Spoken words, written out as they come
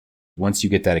once you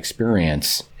get that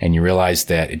experience and you realize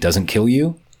that it doesn't kill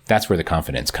you, that's where the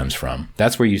confidence comes from.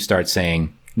 That's where you start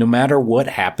saying, no matter what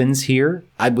happens here,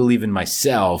 I believe in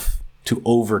myself to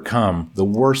overcome the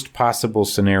worst possible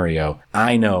scenario.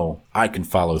 I know I can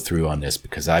follow through on this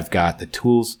because I've got the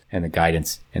tools and the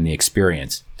guidance and the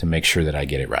experience to make sure that I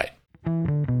get it right.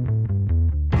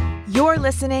 You're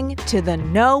listening to the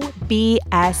No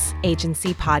BS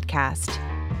Agency podcast.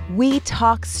 We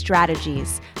talk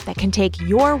strategies that can take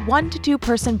your 1 to 2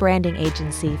 person branding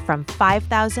agency from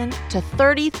 $5,000 to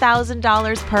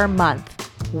 $30,000 per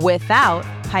month without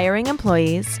hiring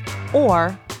employees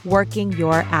or working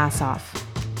your ass off.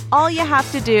 All you have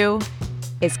to do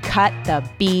is cut the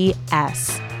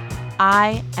BS.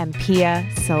 I am Pia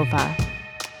Silva.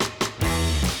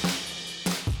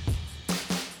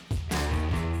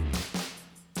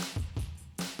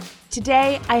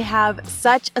 Today, I have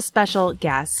such a special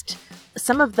guest,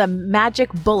 some of the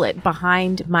magic bullet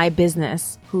behind my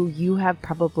business, who you have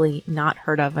probably not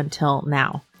heard of until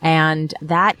now. And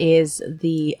that is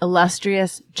the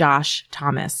illustrious Josh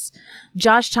Thomas.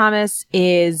 Josh Thomas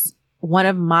is one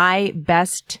of my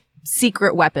best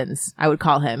secret weapons, I would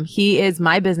call him. He is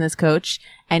my business coach,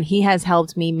 and he has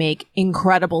helped me make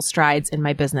incredible strides in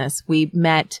my business. We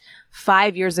met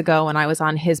 5 years ago when I was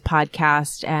on his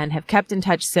podcast and have kept in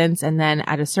touch since. And then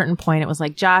at a certain point, it was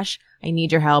like, Josh, I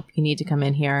need your help. You need to come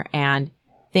in here. And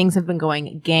things have been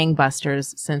going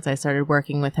gangbusters since I started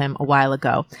working with him a while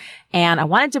ago. And I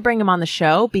wanted to bring him on the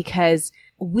show because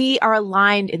we are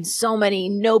aligned in so many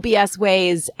no BS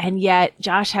ways. And yet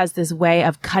Josh has this way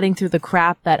of cutting through the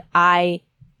crap that I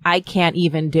can't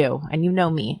even do. And you know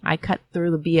me, I cut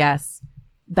through the BS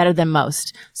better than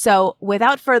most. So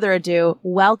without further ado,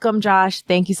 welcome, Josh.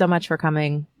 Thank you so much for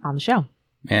coming on the show.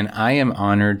 And I am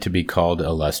honored to be called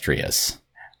illustrious.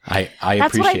 I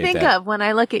That's appreciate what I think that. of when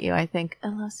I look at you. I think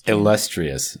illustrious.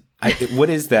 Illustrious. What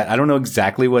is that? I don't know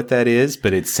exactly what that is,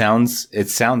 but it sounds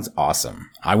awesome.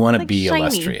 I want to like be shiny.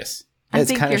 Illustrious. I It's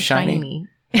think kind you're of shiny.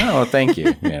 shiny. Oh, thank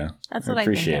you. Yeah, That's what I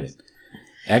appreciate think it.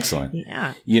 Excellent.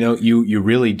 Yeah. You know, you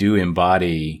really do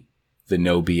embody the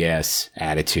no BS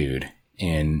attitude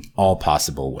in all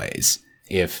possible ways.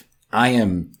 If I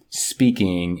am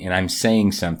speaking and I'm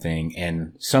saying something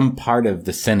and some part of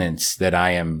the sentence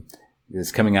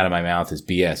that's coming out of my mouth is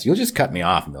BS, you'll just cut me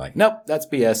off and be like, nope, that's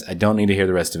BS. I don't need to hear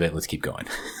the rest of it. Let's keep going.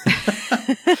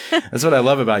 That's what I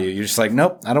love about you. You're just like,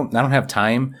 nope, I don't have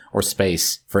time or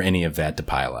space for any of that to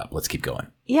pile up. Let's keep going.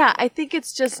 Yeah, I think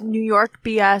it's just New York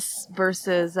BS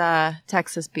versus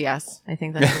Texas BS. I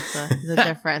think that's the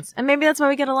difference. And maybe that's why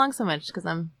we get along so much, because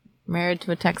I'm married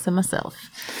to a Texan myself.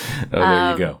 Oh,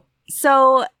 there you go.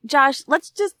 So, Josh, let's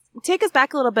just take us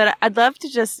back a little bit. I'd love to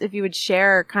just, if you would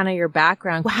share kind of your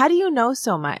background. How do you know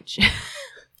so much?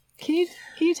 Can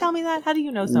you tell me that? How do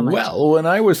you know so much? Well, when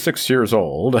I was 6 years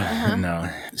old, no.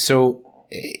 So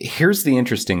here's the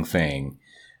interesting thing.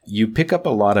 You pick up a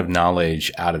lot of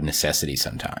knowledge out of necessity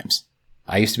sometimes.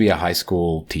 I used to be a high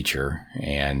school teacher,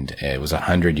 and it was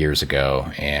 100 years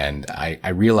ago. And I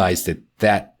realized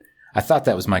that I thought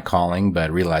that was my calling,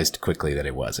 but realized quickly that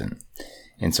it wasn't.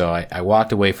 And so I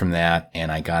walked away from that,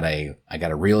 and I got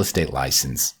a real estate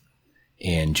license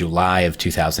in July of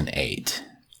 2008.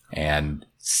 And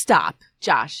stop,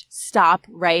 Josh, stop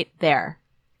right there.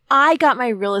 I got my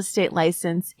real estate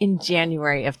license in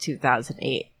January of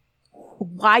 2008.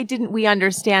 Why didn't we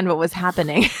understand what was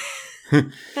happening?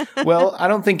 Well, I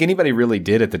don't think anybody really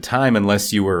did at the time,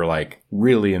 unless you were like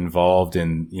really involved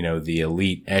in, the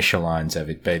elite echelons of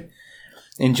it. But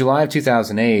in July of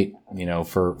 2008,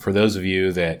 for those of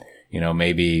you that,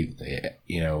 maybe,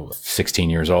 16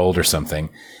 years old or something,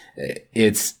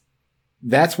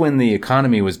 that's when the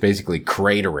economy was basically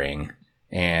cratering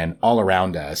and all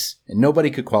around us, and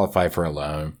nobody could qualify for a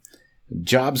loan.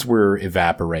 Jobs were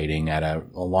evaporating at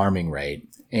an alarming rate.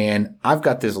 And I've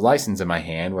got this license in my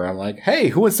hand where I'm like, hey,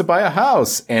 who wants to buy a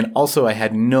house? And also I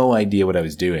had no idea what I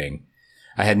was doing.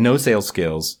 I had no sales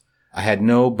skills. I had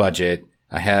no budget.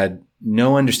 I had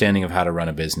no understanding of how to run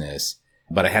a business,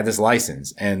 but I had this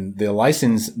license, and the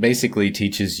license basically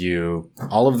teaches you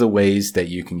all of the ways that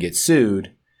you can get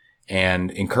sued and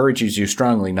encourages you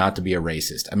strongly not to be a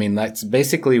racist. I mean, that's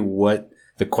basically what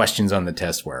the questions on the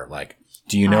test were. Like,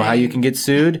 do you know how you can get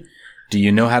sued? Do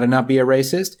you know how to not be a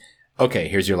racist? Okay,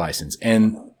 here's your license.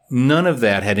 And none of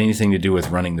that had anything to do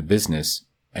with running the business.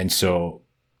 And so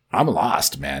I'm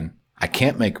lost, man. I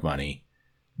can't make money.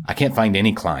 I can't find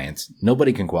any clients.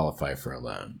 Nobody can qualify for a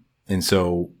loan. And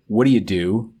so what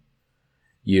do?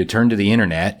 You turn to the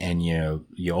internet and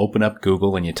you open up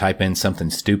Google and you type in something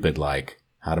stupid like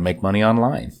how to make money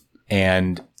online.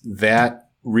 And that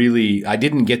really, I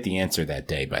didn't get the answer that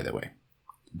day, by the way.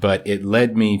 but it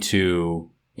led me to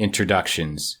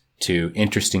introductions to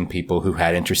interesting people who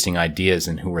had interesting ideas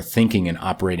and who were thinking and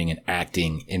operating and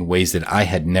acting in ways that I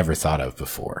had never thought of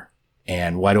before.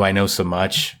 And why do I know so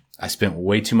much? I spent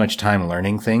way too much time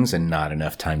learning things and not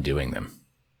enough time doing them.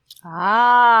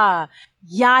 Ah,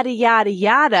 yada, yada,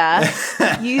 yada.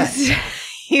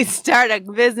 You start a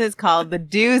business called the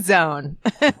Do Zone.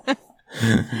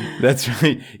 That's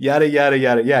right. Yada, yada,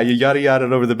 yada. Yeah, you yada, yada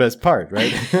over the best part,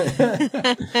 right?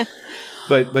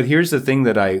 But here's the thing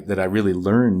that I really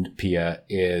learned, Pia,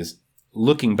 is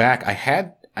looking back, I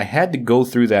had to go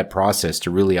through that process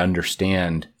to really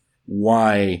understand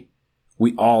why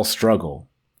we all struggle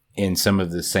in some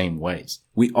of the same ways.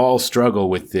 We all struggle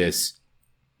with this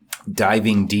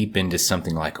diving deep into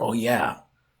something like, oh yeah,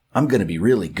 I'm going to be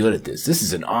really good at this. This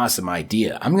is an awesome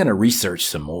idea. I'm going to research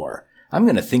some more. I'm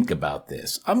going to think about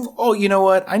this. You know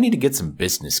what? I need to get some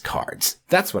business cards.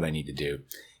 That's what I need to do.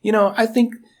 You know, I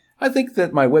think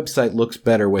that my website looks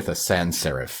better with a sans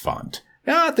serif font.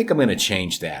 I think I'm going to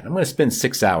change that. I'm going to spend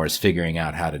 6 hours figuring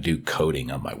out how to do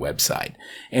coding on my website.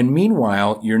 And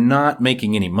meanwhile, you're not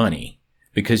making any money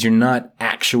because you're not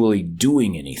actually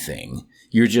doing anything.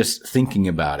 You're just thinking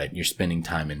about it. You're spending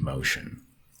time in motion.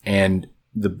 And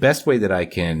the best way that I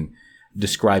can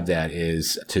describe that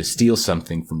is to steal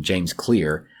something from James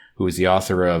Clear, who is the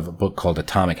author of a book called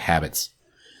Atomic Habits.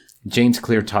 James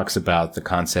Clear talks about the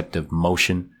concept of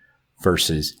motion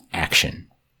versus action.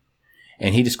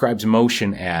 And he describes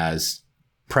motion as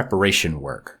preparation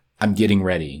work. I'm getting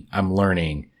ready. I'm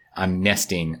learning. I'm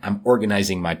nesting. I'm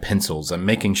organizing my pencils. I'm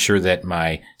making sure that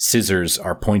my scissors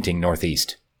are pointing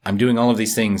northeast. I'm doing all of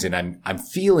these things and I'm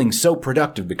feeling so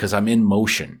productive because I'm in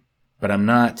motion, but I'm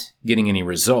not getting any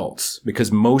results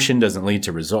because motion doesn't lead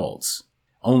to results.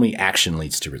 Only action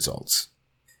leads to results.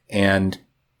 And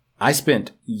I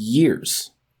spent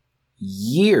years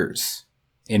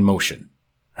in motion.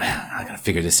 I gotta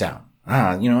figure this out.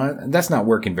 That's not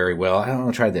working very well. I don't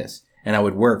want to try this. And I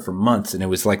would work for months and it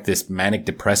was like this manic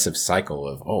depressive cycle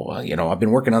of, I've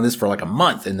been working on this for like a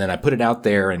month and then I put it out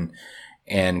there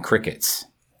and crickets.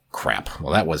 Crap.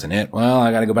 Well, that wasn't it. Well,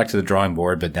 I got to go back to the drawing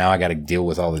board, but now I got to deal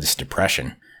with all of this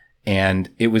depression. And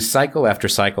it was cycle after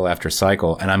cycle after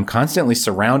cycle. And I'm constantly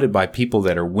surrounded by people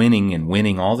that are winning and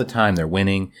winning all the time. They're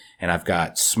winning. And I've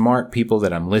got smart people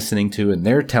that I'm listening to and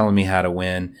they're telling me how to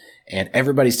win. And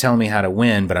everybody's telling me how to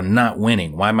win, but I'm not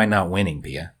winning. Why am I not winning,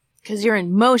 Pia? Because you're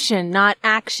in motion, not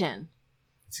action.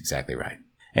 That's exactly right.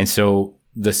 And so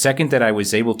the second that I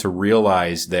was able to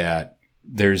realize that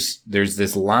there's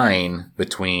this line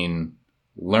between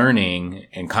learning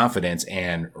and confidence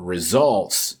and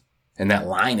results, and that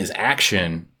line is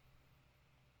action,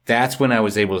 that's when I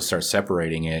was able to start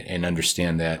separating it and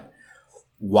understand that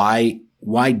why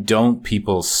don't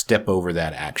people step over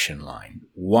that action line?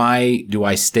 Why do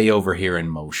I stay over here in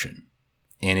motion?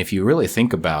 And if you really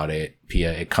think about it,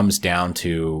 Pia, it comes down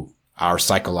to our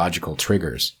psychological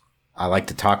triggers. I like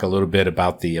to talk a little bit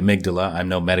about the amygdala. I'm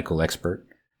no medical expert,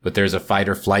 but there's a fight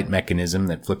or flight mechanism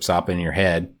that flips up in your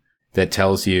head that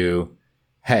tells you,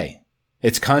 hey,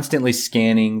 it's constantly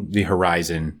scanning the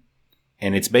horizon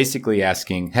and it's basically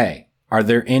asking, hey, are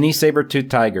there any saber-toothed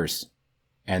tigers?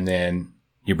 And then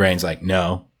your brain's like,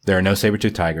 no, there are no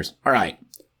saber-toothed tigers. All right,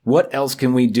 what else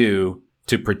can we do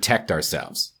to protect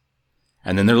ourselves?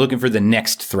 And then they're looking for the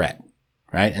next threat,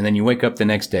 right? And then you wake up the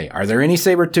next day. Are there any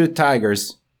saber-toothed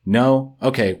tigers? No?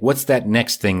 Okay, what's that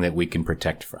next thing that we can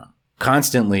protect from?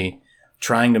 Constantly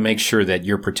trying to make sure that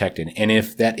you're protected. And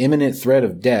if that imminent threat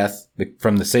of death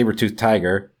from the saber-toothed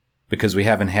tiger, because we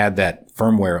haven't had that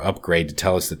firmware upgrade to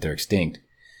tell us that they're extinct,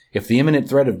 if the imminent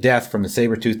threat of death from the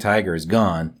saber-toothed tiger is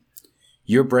gone,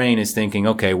 your brain is thinking,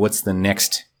 okay, what's the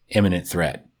next imminent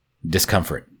threat?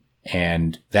 Discomfort.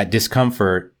 And that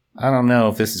discomfort, I don't know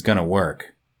if this is going to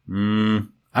work.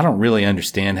 I don't really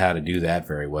understand how to do that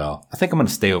very well. I think I'm going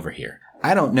to stay over here.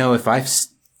 I don't know if I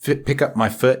pick up my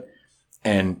foot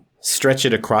and stretch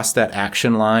it across that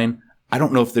action line. I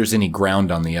don't know if there's any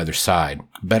ground on the other side.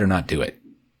 Better not do it.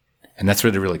 And that's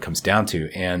what it really comes down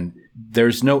to. And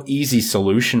there's no easy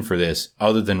solution for this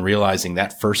other than realizing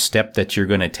that first step that you're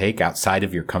going to take outside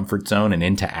of your comfort zone and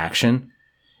into action,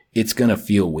 it's going to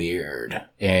feel weird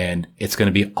and it's going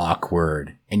to be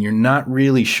awkward and you're not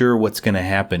really sure what's going to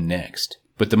happen next.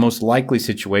 But the most likely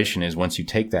situation is once you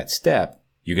take that step,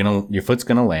 your foot's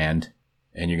going to land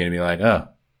and you're going to be like, oh,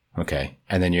 okay.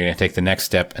 And then you're going to take the next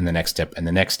step and the next step and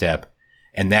the next step.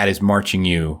 And that is marching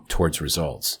you towards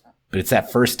results. But it's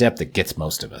that first step that gets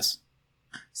most of us.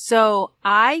 So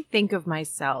I think of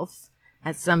myself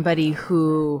as somebody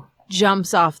who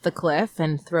jumps off the cliff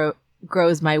and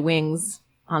grows my wings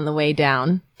on the way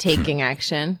down, taking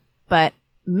action. But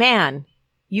man,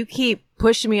 you keep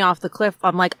pushing me off the cliff.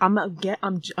 I'm like, I'm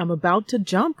about to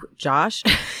jump, Josh.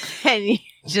 And you're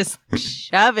just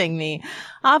shoving me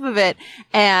off of it.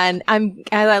 And as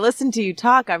I listen to you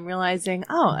talk, I'm realizing,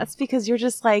 oh, that's because you're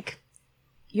just like,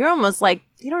 you're almost like,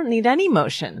 you don't need any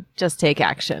motion. Just take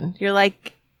action. You're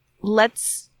like,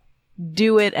 let's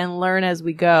do it and learn as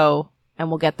we go, and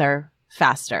we'll get there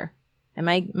faster. Am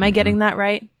I getting that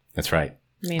right? That's right.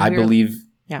 I mean, I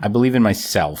believe in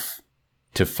myself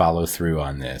to follow through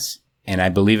on this. And I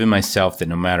believe in myself that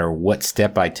no matter what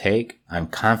step I take, I'm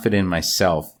confident in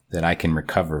myself that I can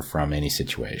recover from any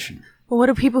situation. Well, what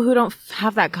do people who don't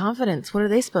have that confidence, what are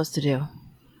they supposed to do?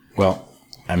 Well,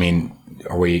 I mean,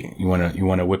 you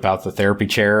want to whip out the therapy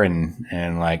chair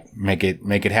and like make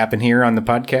it happen here on the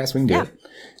podcast? We can do it.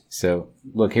 So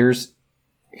look, here's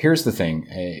the thing.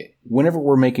 Whenever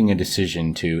we're making a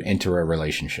decision to enter a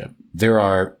relationship,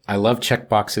 I love check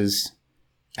boxes.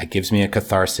 It gives me a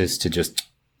catharsis to just,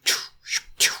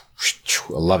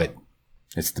 I love it.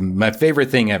 It's my favorite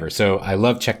thing ever. So I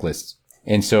love checklists.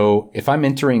 And so if I'm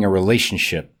entering a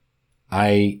relationship,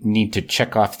 I need to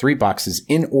check off 3 boxes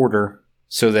in order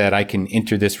so that I can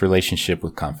enter this relationship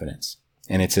with confidence.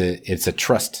 And it's a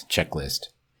trust checklist.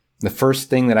 The first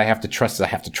thing that I have to trust is I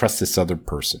have to trust this other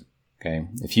person. Okay.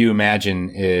 If you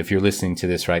imagine, if you're listening to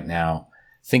this right now,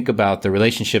 think about the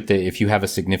relationship that if you have a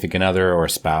significant other or a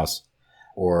spouse,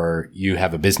 or you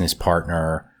have a business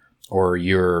partner, or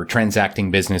you're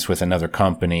transacting business with another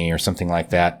company or something like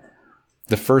that.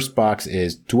 The first box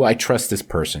is, do I trust this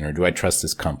person or do I trust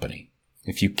this company?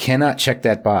 If you cannot check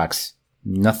that box,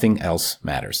 nothing else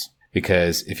matters.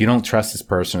 Because if you don't trust this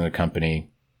person or the company,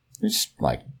 it's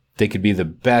like, they could be the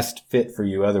best fit for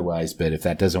you otherwise, but if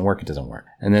that doesn't work, it doesn't work.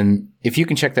 And then if you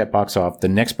can check that box off, the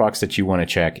next box that you want to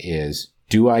check is,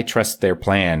 do I trust their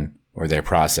plan or their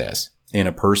process? In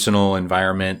a personal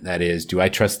environment, that is, do I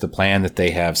trust the plan that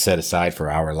they have set aside for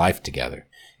our life together?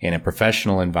 In a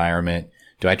professional environment,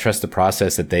 do I trust the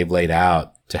process that they've laid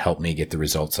out to help me get the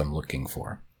results I'm looking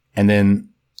for? And then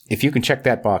if you can check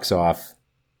that box off,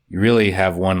 you really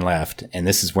have one left. And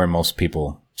this is where most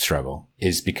people struggle,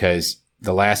 is because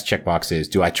the last checkbox is,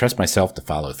 do I trust myself to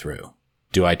follow through?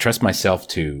 Do I trust myself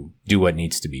to do what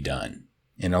needs to be done?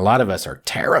 And a lot of us are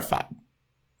terrified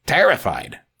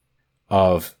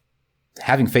of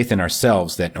having faith in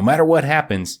ourselves that no matter what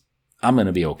happens, I'm going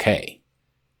to be okay.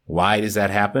 Why does that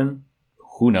happen?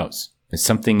 Who knows? It's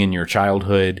something in your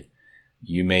childhood.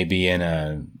 You may be in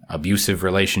an abusive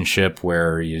relationship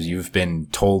where you've been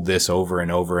told this over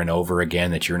and over and over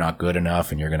again that you're not good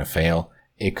enough and you're going to fail.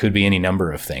 It could be any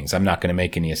number of things. I'm not going to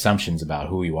make any assumptions about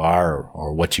who you are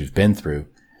or what you've been through.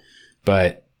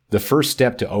 But the first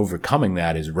step to overcoming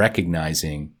that is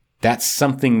recognizing that's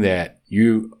something that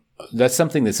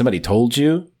somebody told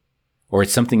you, or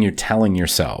it's something you're telling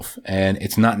yourself, and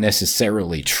it's not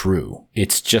necessarily true.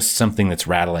 It's just something that's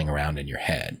rattling around in your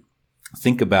head.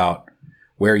 Think about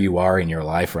where you are in your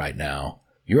life right now.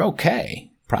 You're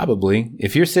okay, probably.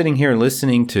 If you're sitting here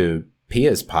listening to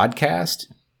Pia's podcast,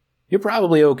 you're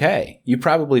probably okay. You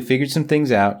probably figured some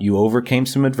things out. You overcame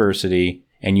some adversity,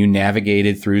 and you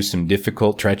navigated through some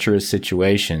difficult, treacherous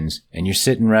situations, and you're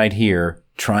sitting right here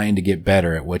trying to get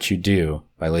better at what you do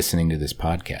by listening to this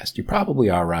podcast. You're probably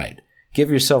all right. Give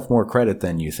yourself more credit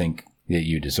than you think that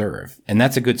you deserve. And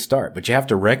that's a good start. But you have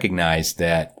to recognize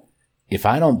that if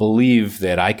I don't believe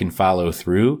that I can follow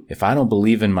through, if I don't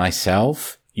believe in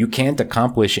myself, you can't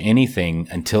accomplish anything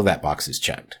until that box is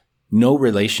checked. No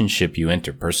relationship you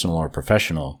enter, personal or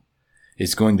professional,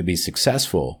 is going to be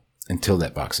successful until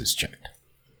that box is checked.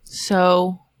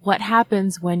 So what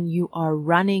happens when you are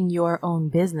running your own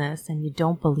business and you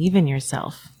don't believe in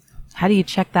yourself? How do you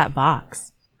check that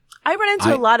box? I run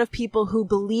into a lot of people who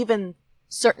believe in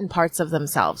certain parts of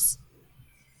themselves.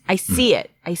 I see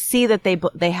it. I see that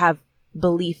they have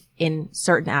belief in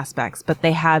certain aspects, but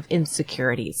they have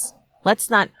insecurities.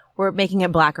 We're making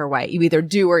it black or white. You either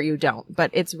do or you don't, but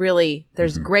it's really,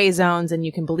 there's gray zones, and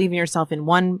you can believe in yourself in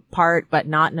one part, but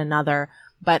not in another.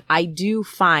 But I do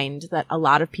find that a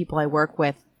lot of people I work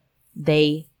with,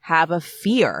 they have a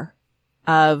fear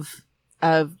of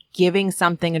giving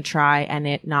something a try and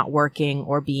it not working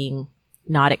or being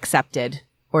not accepted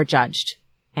or judged.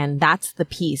 And that's the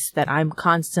piece that I'm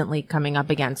constantly coming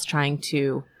up against, trying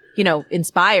to,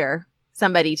 inspire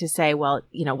somebody to say, well,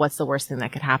 what's the worst thing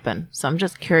that could happen? So I'm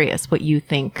just curious what you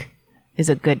think is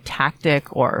a good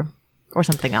tactic or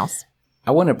something else.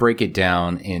 I want to break it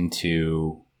down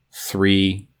into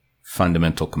 3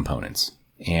 fundamental components,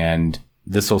 and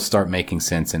this will start making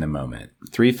sense in a moment.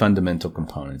 3 fundamental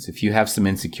components. If you have some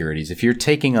insecurities, if you're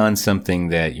taking on something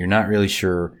that you're not really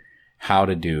sure how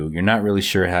to do. You're not really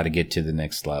sure how to get to the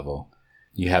next level.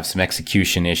 You have some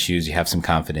execution issues. You have some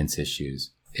confidence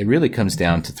issues. It really comes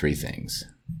down to 3 things,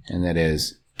 and that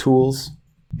is tools,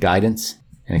 guidance,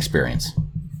 and experience.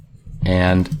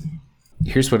 And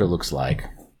here's what it looks like.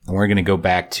 And we're going to go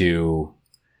back to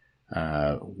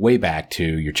way back to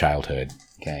your childhood.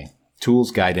 Okay. Tools,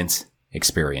 guidance,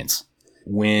 experience.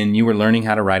 When you were learning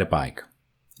how to ride a bike,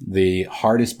 the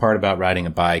hardest part about riding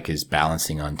a bike is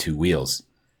balancing on 2 wheels.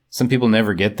 Some people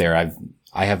never get there.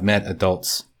 I have met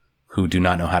adults who do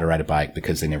not know how to ride a bike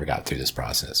because they never got through this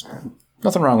process.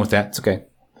 Nothing wrong with that. It's okay.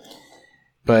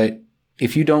 But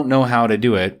if you don't know how to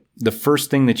do it, the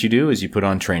first thing that you do is you put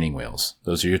on training wheels.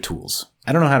 Those are your tools.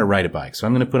 I don't know how to ride a bike, so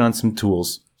I'm going to put on some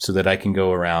tools so that I can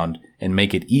go around and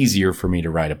make it easier for me to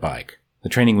ride a bike. The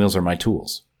training wheels are my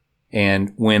tools.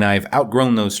 And when I've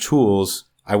outgrown those tools,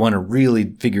 I want to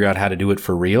really figure out how to do it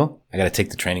for real. I got to take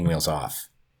the training wheels off.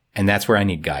 And that's where I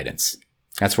need guidance.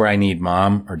 That's where I need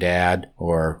mom or dad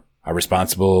or a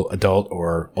responsible adult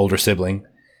or older sibling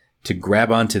to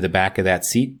grab onto the back of that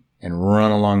seat and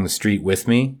run along the street with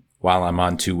me while I'm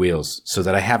on 2 wheels so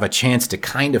that I have a chance to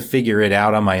kind of figure it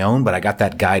out on my own, but I got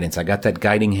that guidance. I got that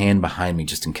guiding hand behind me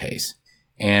just in case.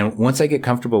 And once I get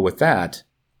comfortable with that,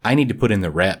 I need to put in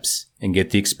the reps and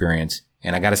get the experience.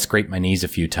 And I got to scrape my knees a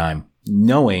few times,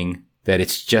 knowing that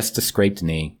it's just a scraped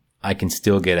knee. I can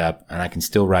still get up and I can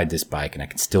still ride this bike and I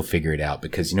can still figure it out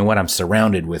because you know what? I'm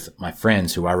surrounded with my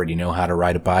friends who already know how to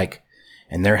ride a bike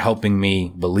and they're helping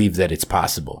me believe that it's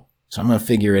possible. So I'm going to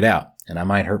figure it out and I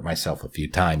might hurt myself a few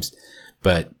times,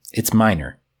 but it's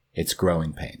minor. It's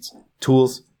growing pains.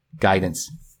 Tools,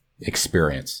 guidance,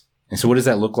 experience. And so what does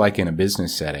that look like in a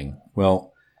business setting?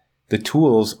 Well, the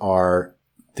tools are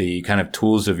the kind of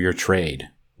tools of your trade.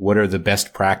 What are the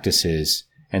best practices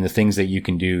and the things that you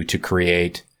can do to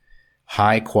create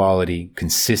high quality,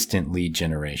 consistent lead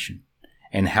generation?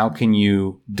 And how can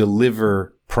you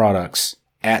deliver products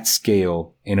at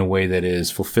scale in a way that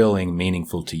is fulfilling,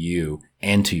 meaningful to you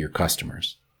and to your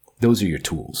customers? Those are your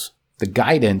tools. The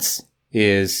guidance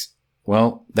is,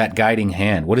 well, that guiding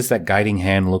hand. What does that guiding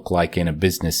hand look like in a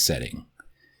business setting?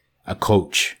 A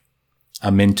coach,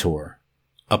 a mentor,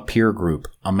 a peer group,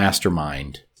 a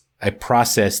mastermind, a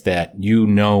process that you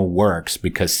know works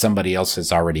because somebody else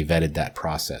has already vetted that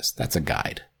process. That's a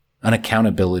guide, an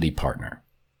accountability partner.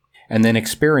 And then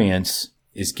experience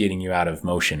is getting you out of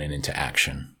motion and into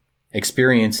action.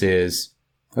 Experience is,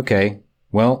 okay,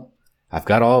 well, I've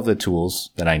got all of the tools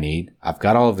that I need. I've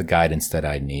got all of the guidance that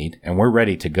I need, and we're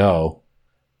ready to go.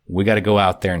 We got to go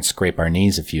out there and scrape our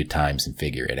knees a few times and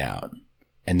figure it out.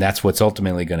 And that's what's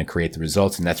ultimately going to create the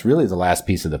results. And that's really the last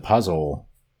piece of the puzzle,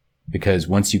 because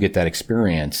once you get that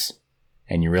experience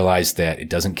and you realize that it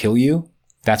doesn't kill you,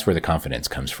 that's where the confidence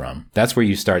comes from. That's where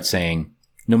you start saying,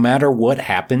 no matter what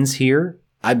happens here,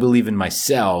 I believe in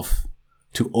myself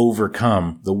to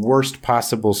overcome the worst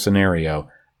possible scenario.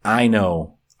 I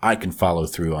know I can follow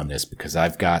through on this because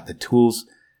I've got the tools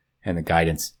and the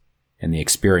guidance and the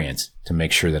experience to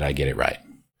make sure that I get it right.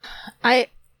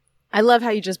 I love how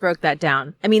you just broke that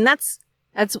down. I mean, that's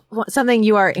something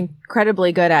you are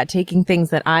incredibly good at, taking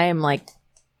things that I am like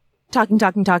talking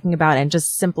about and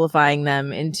just simplifying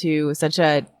them into such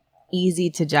a easy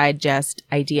to digest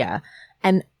idea.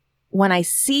 And when I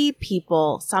see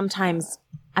people sometimes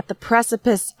at the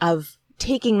precipice of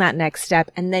taking that next step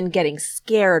and then getting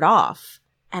scared off,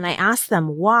 and I ask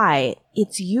them why,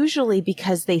 it's usually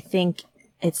because they think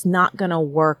it's not going to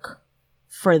work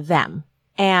for them.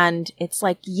 And it's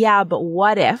like, yeah, but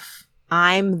what if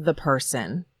I'm the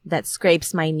person that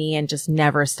scrapes my knee and just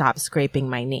never stops scraping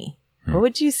my knee? What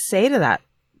would you say to that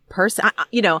person?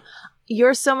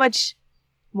 You're so much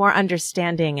more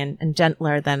understanding and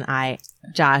gentler than I,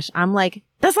 Josh. I'm like,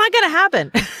 that's not going to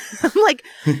happen. I'm like,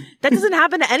 that doesn't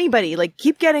happen to anybody. Like,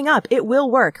 keep getting up. It will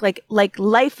work. Like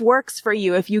life works for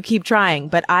you if you keep trying.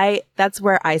 But that's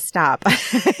where I stop.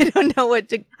 I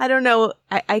don't know.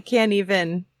 I can't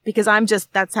even, because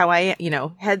that's how I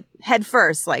am, head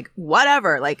first, like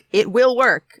whatever, like it will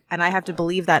work. And I have to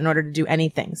believe that in order to do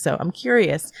anything. So I'm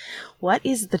curious, what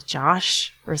is the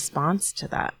Josh response to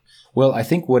that? Well, I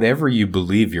think whatever you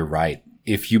believe, you're right.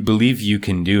 If you believe you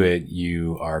can do it,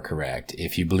 you are correct.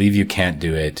 If you believe you can't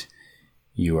do it,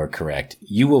 you are correct.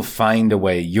 You will find a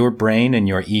way. Your brain and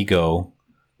your ego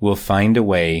will find a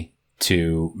way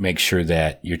to make sure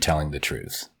that you're telling the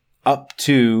truth. Up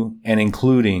to and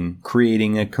including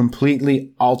creating a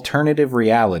completely alternative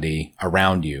reality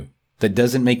around you that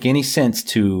doesn't make any sense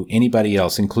to anybody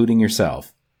else, including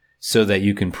yourself, so that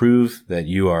you can prove that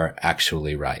you are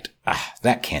actually right.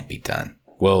 That can't be done.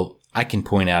 Well, I can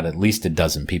point out at least a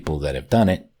dozen people that have done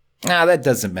it. That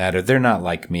doesn't matter. They're not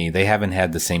like me. They haven't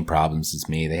had the same problems as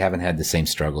me. They haven't had the same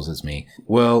struggles as me.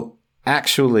 Well,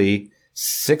 actually,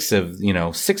 six of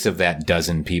that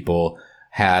dozen people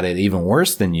had it even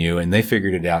worse than you, and they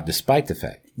figured it out despite the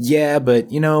fact. Yeah,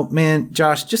 but man,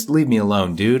 Josh, just leave me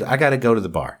alone, dude. I got to go to the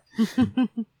bar.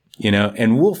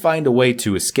 And we'll find a way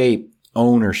to escape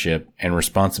ownership and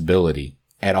responsibility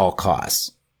at all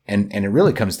costs. And it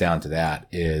really comes down to that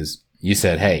is you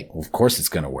said, hey, well, of course it's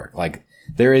going to work. Like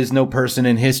there is no person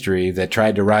in history that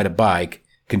tried to ride a bike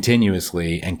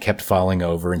continuously and kept falling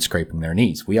over and scraping their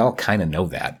knees. We all kind of know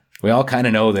that. We all kind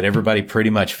of know that everybody pretty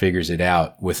much figures it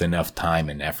out with enough time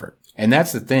and effort. And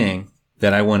that's the thing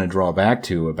that I want to draw back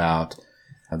to about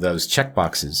those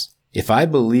checkboxes. If I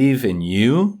believe in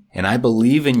you and I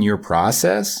believe in your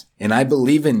process and I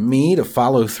believe in me to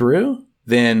follow through,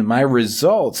 then my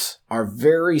results are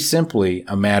very simply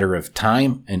a matter of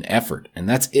time and effort. And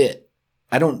that's it.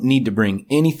 I don't need to bring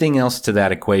anything else to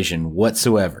that equation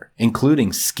whatsoever,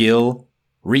 including skill,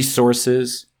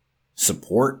 resources,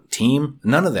 support, team,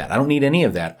 none of that. I don't need any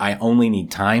of that. I only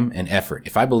need time and effort.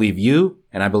 If I believe you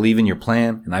and I believe in your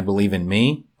plan and I believe in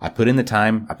me, I put in the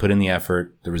time, I put in the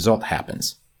effort, the result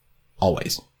happens.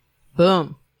 Always.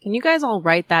 Boom. Can you guys all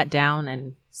write that down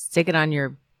and stick it on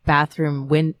your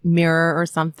bathroom mirror or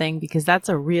something? Because that's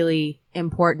a really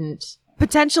important,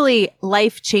 potentially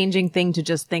life-changing thing to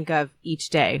just think of each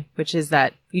day, which is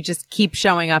that you just keep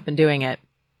showing up and doing it.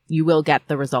 You will get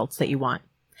the results that you want.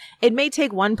 It may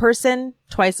take one person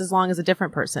twice as long as a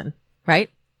different person, right?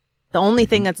 The only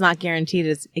thing that's not guaranteed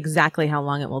is exactly how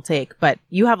long it will take, but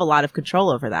you have a lot of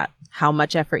control over that. How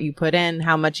much effort you put in,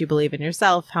 how much you believe in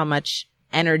yourself, how much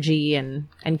energy and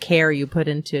care you put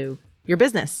into your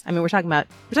business. I mean, we're talking about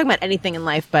anything in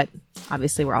life, but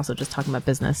obviously we're also just talking about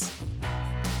business.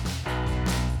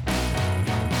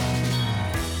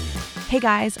 Hey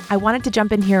guys, I wanted to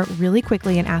jump in here really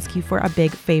quickly and ask you for a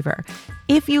big favor.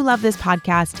 If you love this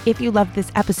podcast, if you love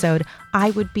this episode,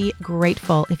 I would be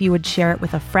grateful if you would share it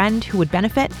with a friend who would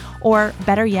benefit, or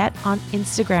better yet, on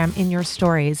Instagram in your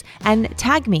stories, and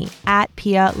tag me at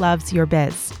Pia Loves Your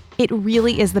Biz. It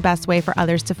really is the best way for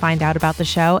others to find out about the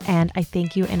show, and I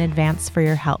thank you in advance for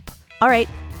your help. All right,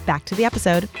 back to the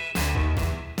episode.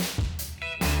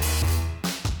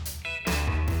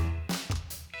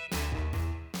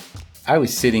 I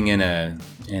was sitting in a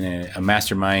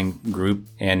mastermind group,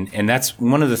 and that's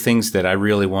one of the things that I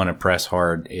really want to press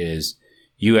hard is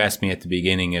you asked me at the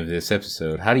beginning of this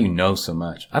episode, how do you know so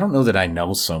much? I don't know that I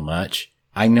know so much.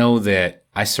 I know that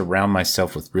I surround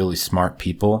myself with really smart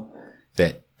people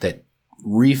that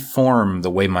reform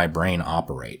the way my brain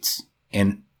operates.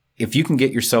 And if you can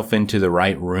get yourself into the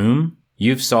right room,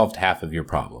 you've solved half of your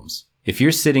problems. If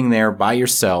you're sitting there by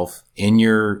yourself in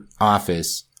your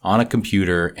office on a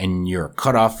computer and you're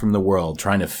cut off from the world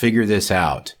trying to figure this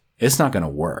out, it's not going to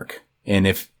work. And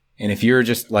if you're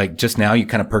just now you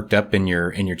kind of perked up in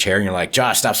your chair and you're like,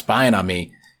 Josh, stop spying on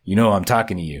me. I'm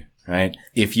talking to you, right?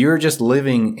 If you're just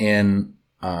living in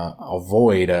a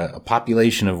void, a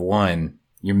population of one,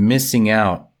 you're missing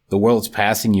out. The world's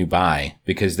passing you by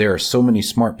because there are so many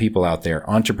smart people out there,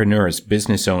 entrepreneurs,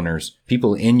 business owners,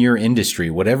 people in your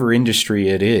industry, whatever industry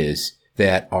it is,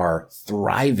 that are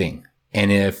thriving.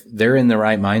 And if they're in the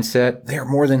right mindset, they're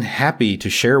more than happy to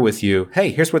share with you,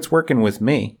 hey, here's what's working with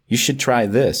me. You should try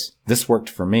this. This worked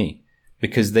for me.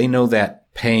 Because they know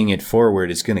that paying it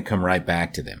forward is going to come right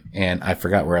back to them. And I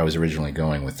forgot where I was originally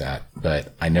going with that,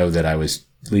 but I know that I was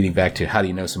leading back to how do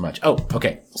you know so much? Oh,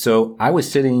 okay. So I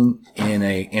was sitting in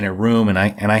a room and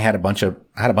I had a bunch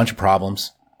of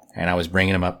problems and I was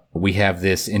bringing them up. We have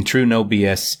this in true no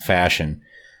BS fashion.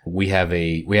 We have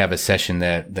a session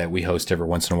that we host every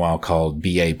once in a while called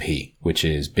BAP, which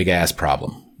is big ass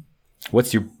problem.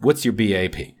 What's your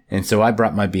BAP? And so I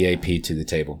brought my BAP to the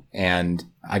table and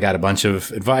I got a bunch of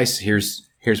advice. Here's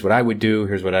what I would do.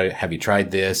 Have you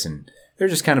tried this? And they're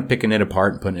just kind of picking it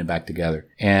apart and putting it back together.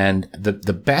 And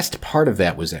the best part of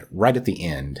that was that right at the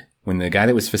end, when the guy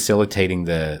that was facilitating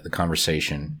the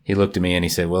conversation, he looked at me and he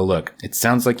said, well, look, it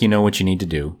sounds like you know what you need to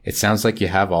do. It sounds like you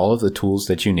have all of the tools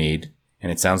that you need.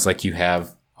 And it sounds like you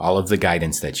have all of the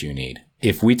guidance that you need.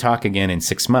 If we talk again in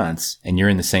 6 months and you're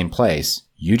in the same place,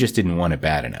 you just didn't want it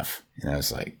bad enough. And I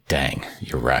was like, dang,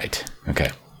 you're right. Okay.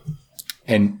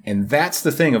 And that's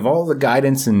the thing of all the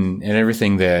guidance and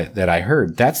everything that I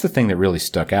heard. That's the thing that really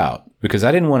stuck out because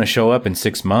I didn't want to show up in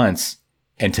 6 months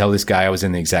and tell this guy I was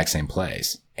in the exact same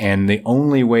place. And the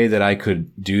only way that I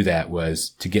could do that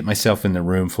was to get myself in the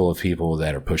room full of people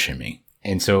that are pushing me.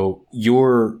 And so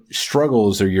your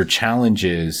struggles or your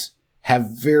challenges have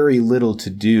very little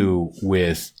to do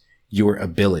with your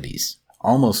abilities,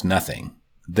 almost nothing.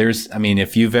 I mean,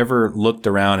 if you've ever looked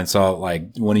around and saw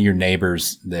like one of your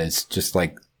neighbors that's just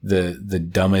like the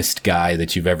dumbest guy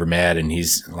that you've ever met, and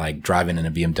he's like driving in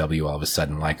a BMW all of a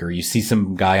sudden, like, or you see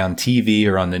some guy on TV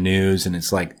or on the news and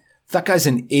it's like, that guy's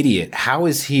an idiot. How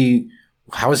is he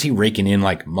raking in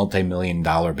like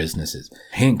multi-million-dollar businesses?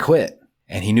 He didn't quit,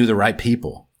 and he knew the right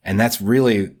people. And that's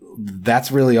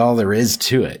really all there is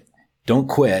to it. Don't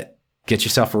quit. Get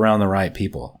yourself around the right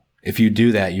people. If you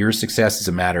do that, your success is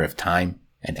a matter of time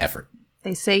and effort.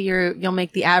 They say you'll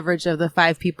make the average of the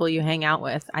 5 people you hang out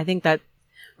with. I think that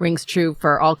rings true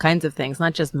for all kinds of things,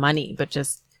 not just money, but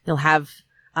just you'll have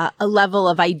a level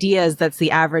of ideas that's the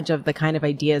average of the kind of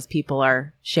ideas people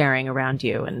are sharing around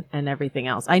you and everything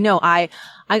else. I know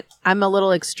I'm a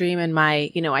little extreme in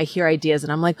my, I hear ideas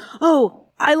and I'm like, oh,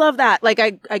 I love that. Like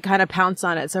I kind of pounce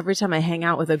on it. So every time I hang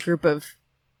out with a group of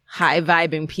high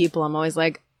vibing people, I'm always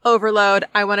like, overload.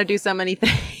 I want to do so many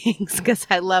things because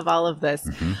I love all of this.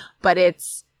 Mm-hmm. But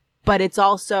it's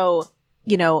also,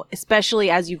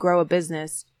 especially as you grow a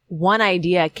business, one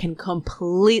idea can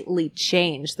completely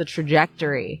change the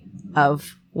trajectory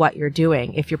of what you're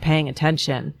doing if you're paying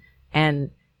attention.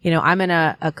 And, I'm in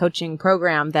a coaching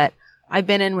program that I've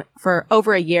been in for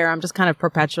over a year. I'm just kind of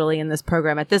perpetually in this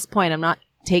program. At this point, I'm not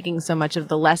taking so much of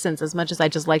the lessons as much as I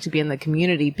just like to be in the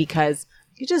community, because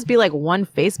you just be like one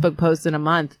Facebook post in a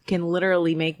month can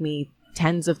literally make me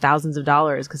tens of thousands of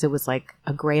dollars because it was like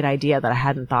a great idea that I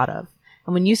hadn't thought of.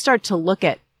 And when you start to look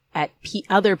at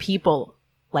other people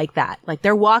like that, like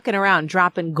they're walking around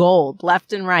dropping gold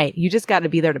left and right, you just got to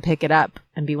be there to pick it up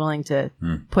and be willing to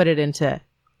put it into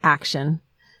action,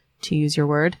 to use your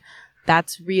word.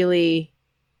 That's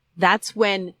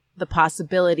when the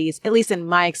possibilities, at least in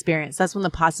my experience, that's when the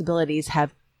possibilities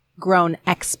have grown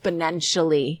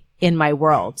exponentially in my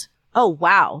world. Oh,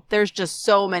 wow. There's just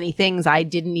so many things I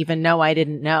didn't even know I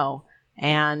didn't know.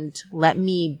 And let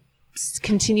me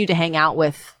continue to hang out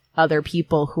with other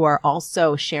people who are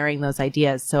also sharing those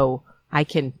ideas so I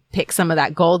can pick some of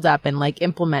that gold up and like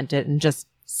implement it and just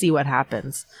see what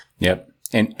happens. Yep.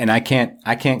 And I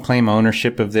can't claim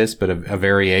ownership of this, but a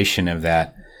variation of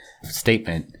that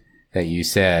statement that you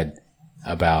said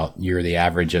about you're the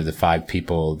average of the 5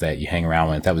 people that you hang around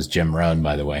with. That was Jim Rohn,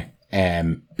 by the way.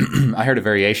 And I heard a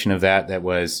variation of that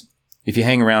was, if you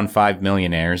hang around 5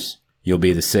 millionaires, you'll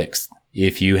be the 6th.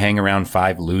 If you hang around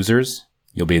 5 losers,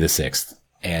 you'll be the 6th.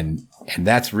 And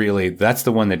that's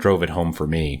the one that drove it home for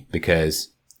me, because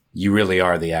you really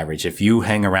are the average. If you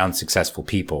hang around successful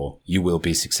people, you will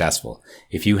be successful.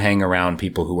 If you hang around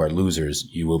people who are losers,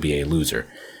 you will be a loser.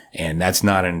 And that's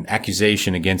not an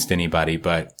accusation against anybody,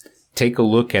 but take a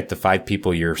look at the 5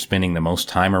 people you're spending the most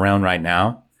time around right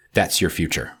now. That's your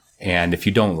future. And if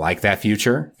you don't like that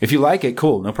future, if you like it,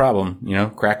 cool, no problem.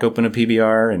 Crack open a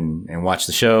PBR and watch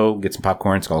the show, get some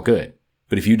popcorn, it's all good.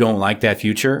 But if you don't like that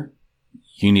future,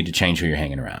 you need to change who you're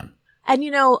hanging around. And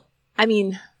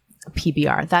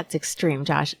PBR, that's extreme,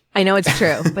 Josh. I know it's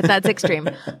true, but that's extreme.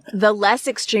 The less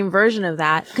extreme version of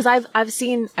that, because I've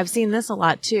seen this a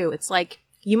lot too. It's like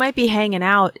you might be hanging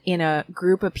out in a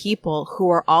group of people who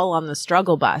are all on the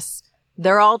struggle bus.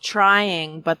 They're all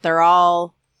trying, but they're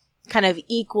all kind of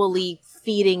equally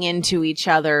feeding into each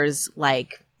other's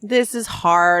like, this is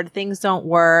hard, things don't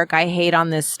work, I hate on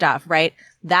this stuff, right?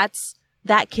 That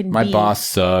can be my boss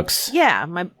sucks.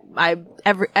 Yeah,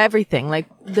 everything. Like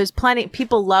there's plenty,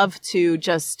 people love to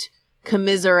just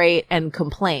commiserate and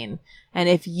complain. And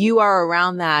if you are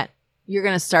around that, you're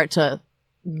going to start to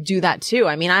do that too.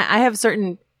 I mean, I have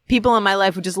certain people in my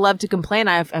life who just love to complain.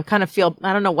 I kind of feel,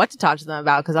 I don't know what to talk to them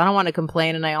about because I don't want to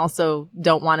complain. And I also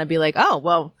don't want to be like, oh,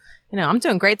 well, I'm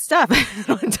doing great stuff. I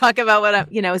don't want to talk about what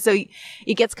I'm, so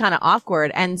it gets kind of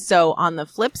awkward. And so on the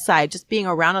flip side, just being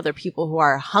around other people who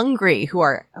are hungry, who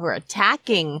are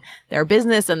attacking their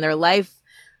business and their life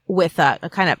with a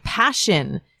kind of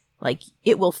passion, like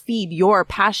it will feed your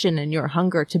passion and your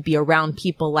hunger to be around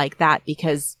people like that,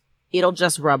 because it'll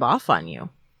just rub off on you.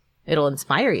 It'll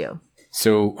inspire you.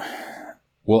 So,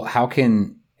 well, how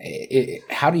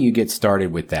do you get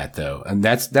started with that though? And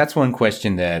that's one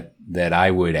question that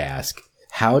I would ask.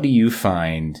 How do you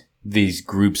find these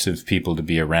groups of people to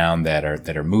be around that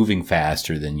are moving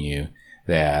faster than you,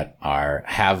 that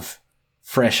have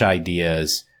fresh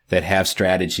ideas, that have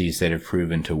strategies that have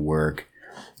proven to work?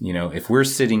 If we're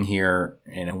sitting here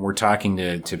and we're talking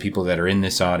to people that are in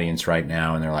this audience right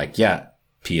now and they're like, yeah,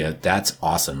 Pia, that's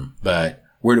awesome, but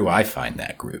where do I find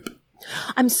that group?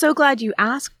 I'm so glad you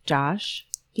asked, Josh,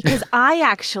 because I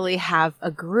actually have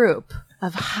a group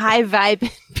of high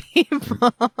vibing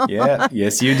people. Yeah,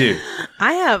 yes, you do.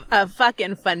 I have a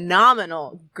fucking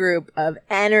phenomenal group of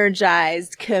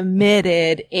energized,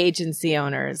 committed agency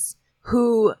owners.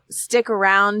 who stick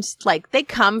around, like they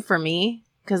come for me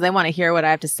because they want to hear what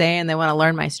I have to say and they want to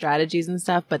learn my strategies and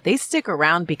stuff, but they stick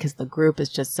around because the group is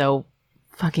just so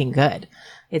fucking good.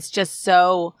 It's just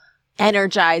so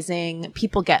energizing.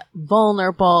 People get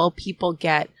vulnerable.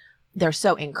 They're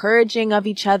so encouraging of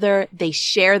each other. They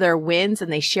share their wins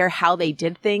and they share how they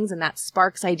did things, and that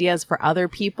sparks ideas for other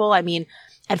people. I mean,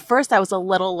 at first I was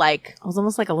almost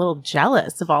like a little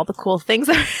jealous of all the cool things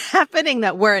that are happening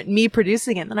that weren't me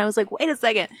producing it. And then I was like, wait a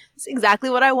second, this is exactly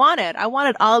what I wanted. I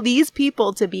wanted all these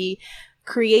people to be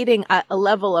creating a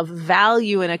level of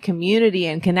value in a community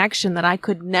and connection that I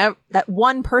could never, that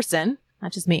one person,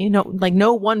 not just me,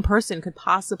 no one person could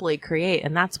possibly create.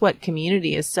 And that's what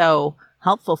community is so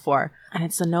helpful for. And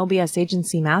it's the No BS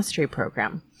Agency Mastery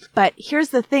Program. But here's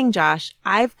the thing, Josh,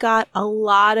 I've got a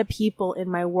lot of people in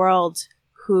my world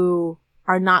who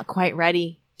are not quite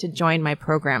ready to join my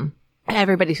program.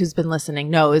 Everybody who's been listening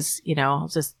knows,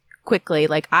 just quickly,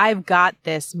 like I've got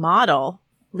this model,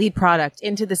 lead product,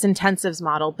 into this intensives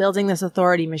model, building this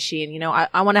authority machine.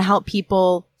 I want to help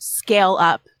people scale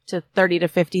up to $30,000 to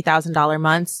 $50,000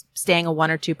 months, staying a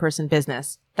 1 or 2 person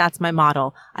business. That's my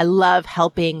model. I love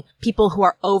helping people who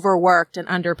are overworked and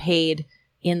underpaid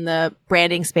in the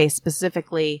branding space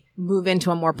specifically move into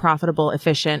a more profitable,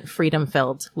 efficient,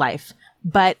 freedom-filled life.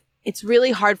 But it's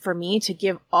really hard for me to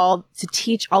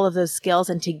teach all of those skills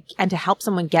and to help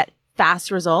someone get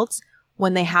fast results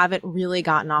when they haven't really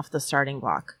gotten off the starting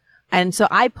block. And so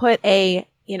I put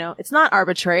it's not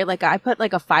arbitrary. Like I put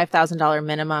like a $5,000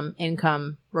 minimum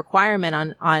income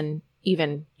requirement on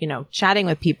even, chatting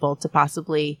with people to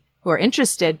possibly who are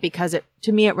interested, because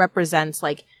to me, it represents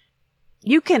like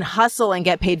you can hustle and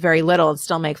get paid very little and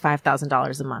still make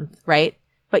 $5,000 a month. Right.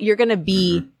 But you're going to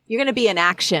be in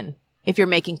action if you're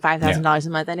making $5,000 a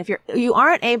month. And if you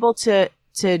aren't able to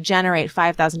generate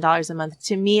 $5,000 a month,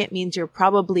 to me, it means you're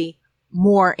probably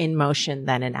more in motion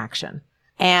than in action.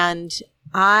 And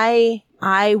I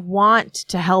want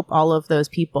to help all of those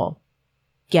people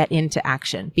get into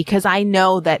action, because I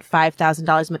know that $5,000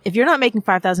 a month, if you're not making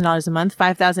 $5,000 a month,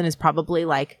 5,000 is probably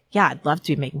like, yeah, I'd love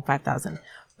to be making 5,000.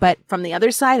 But from the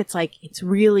other side, it's like, it's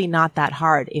really not that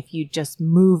hard if you just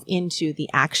move into the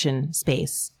action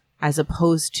space, as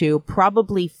opposed to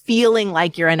probably feeling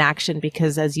like you're in action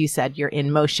because, as you said, you're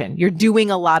in motion. You're doing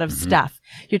a lot of stuff.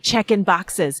 You're checking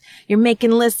boxes. You're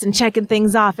making lists and checking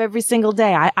things off every single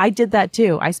day. I did that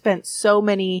too. I spent so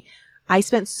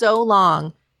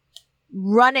long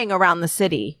running around the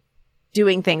city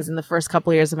doing things in the first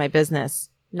couple of years of my business,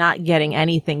 not getting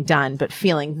anything done, but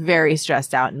feeling very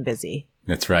stressed out and busy.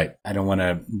 That's right. I don't want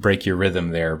to break your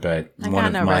rhythm there, but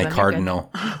one of my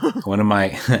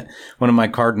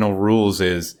cardinal rules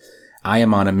is I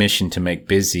am on a mission to make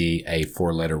busy a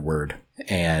 4-letter word.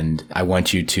 And I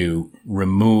want you to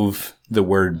remove the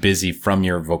word busy from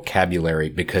your vocabulary,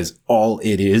 because all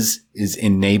it is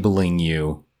enabling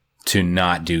you to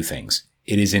not do things.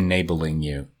 It is enabling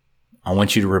you. I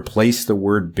want you to replace the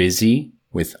word busy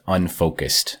with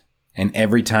unfocused. And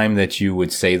every time that you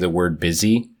would say the word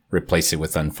busy, replace it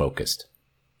with unfocused.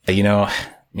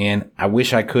 Man, I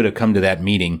wish I could have come to that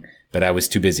meeting, but I was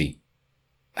too busy.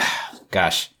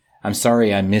 Gosh, I'm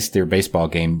sorry I missed their baseball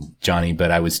game, Johnny,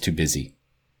 but I was too busy.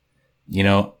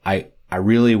 I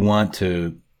really want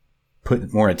to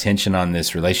put more attention on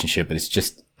this relationship, but it's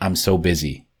just, I'm so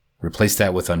busy. Replace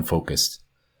that with unfocused.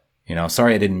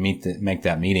 Sorry I didn't make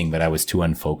that meeting, but I was too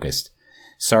unfocused.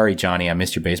 Sorry, Johnny, I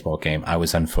missed your baseball game. I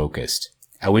was unfocused.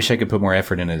 I wish I could put more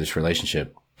effort into this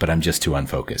relationship, but I'm just too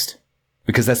unfocused.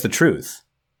 Because that's the truth.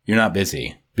 You're not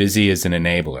busy. Busy is an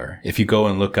enabler. If you go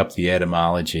and look up the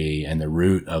etymology and the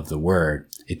root of the word,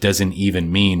 it doesn't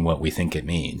even mean what we think it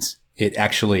means. It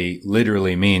actually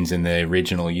literally means, in the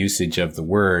original usage of the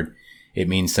word, it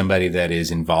means somebody that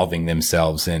is involving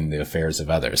themselves in the affairs of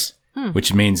others.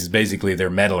 Which means basically they're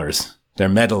meddlers. They're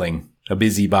meddling, a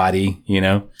busybody,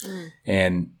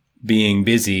 and being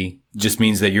busy just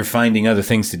means that you're finding other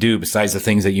things to do besides the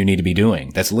things that you need to be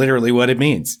doing. That's literally what it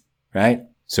means, right?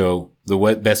 So the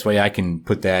best way I can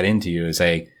put that into you is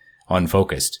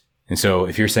unfocused. And so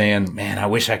if you're saying, man, I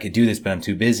wish I could do this, but I'm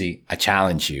too busy, I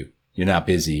challenge you. You're not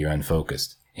busy, you're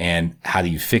unfocused. And how do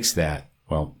you fix that?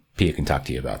 Well, Pia can talk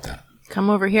to you about that. Come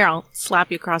over here. I'll slap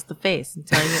you across the face and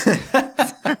tell you.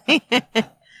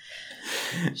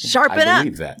 Sharpen up.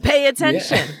 That. Pay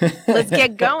attention. Yeah. Let's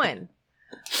get going.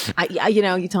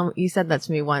 You said that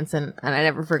to me once, and I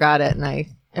never forgot it. And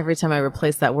every time I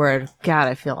replace that word, God,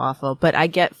 I feel awful. But I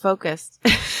get focused.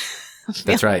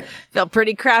 That's right. Feel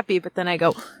pretty crappy, but then I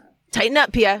go, tighten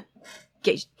up, Pia.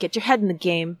 Get your head in the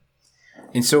game.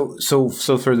 And so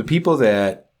for the people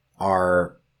that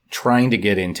are trying to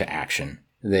get into action,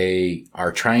 They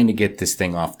are trying to get this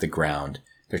thing off the ground.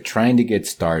 They're trying to get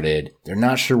started. They're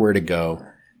not sure where to go.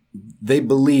 They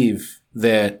believe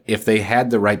that if they had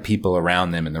the right people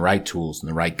around them and the right tools and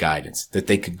the right guidance, that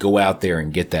they could go out there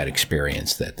and get that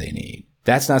experience that they need.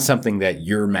 That's not something that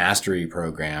your mastery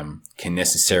program can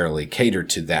necessarily cater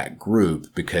to that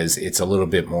group, because it's a little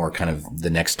bit more kind of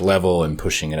the next level and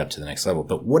pushing it up to the next level.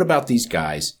 But what about these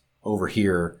guys over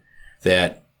here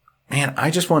that, man,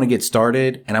 I just want to get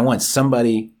started and I want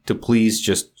somebody to please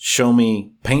just show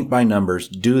me, paint by numbers,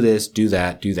 do this, do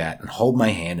that, and hold my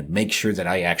hand and make sure that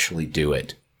I actually do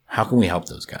it. How can we help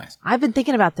those guys? I've been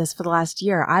thinking about this for the last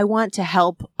year. I want to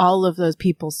help all of those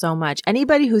people so much.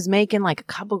 Anybody who's making like a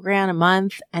couple grand a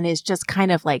month and is just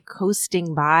kind of like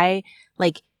coasting by,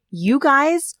 like you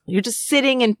guys, you're just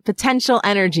sitting in potential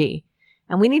energy,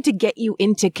 and we need to get you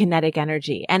into kinetic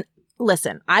energy. And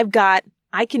listen, I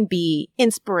can be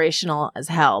inspirational as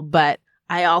hell, but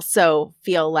I also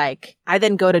feel like I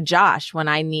then go to Josh when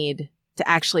I need to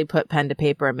actually put pen to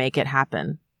paper and make it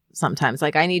happen. Sometimes,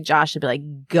 like, I need Josh to be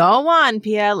like, go on,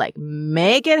 Pia, like,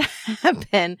 make it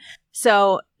happen.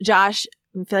 So Josh,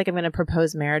 I feel like I'm going to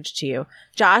propose marriage to you.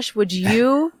 Josh, would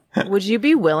you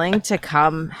be willing to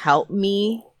come help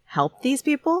me help these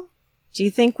people? Do you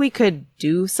think we could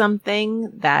do something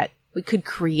that we could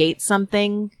create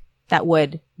something that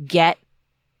would get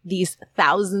these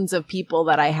thousands of people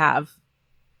that I have?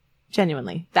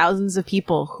 Genuinely, thousands of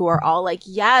people who are all like,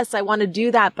 yes, I want to do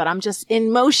that, but I'm just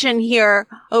in motion here,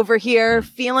 over here,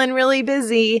 feeling really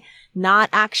busy, not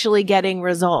actually getting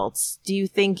results. Do you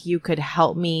think you could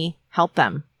help me help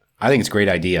them? I think it's a great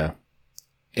idea.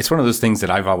 It's one of those things that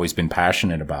I've always been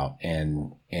passionate about.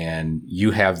 And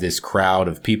you have this crowd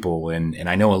of people, and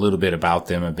I know a little bit about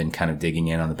them. I've been kind of digging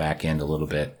in on the back end a little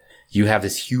bit. You have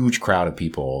this huge crowd of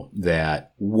people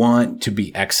that want to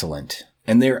be excellent.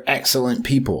 And they're excellent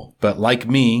people, but like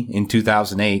me in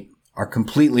 2008, are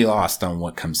completely lost on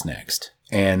what comes next.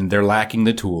 And they're lacking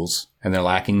the tools and they're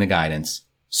lacking the guidance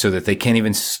so that they can't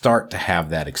even start to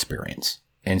have that experience.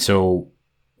 And so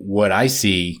what I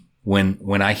see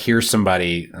when I hear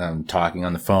somebody talking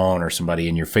on the phone or somebody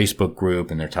in your Facebook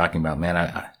group and they're talking about, man,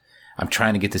 I'm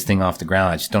trying to get this thing off the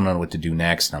ground. I just don't know what to do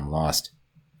next and I'm lost.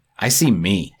 I see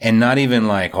me, and not even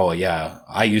like, oh yeah,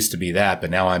 I used to be that,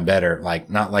 but now I'm better. Like,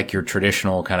 not like your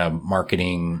traditional kind of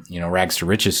marketing, rags to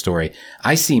riches story.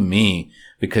 I see me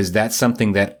because that's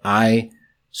something that I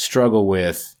struggle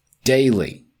with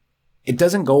daily. It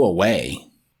doesn't go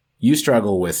away. You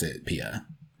struggle with it, Pia.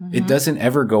 Mm-hmm. It doesn't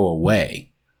ever go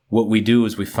away. What we do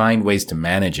is we find ways to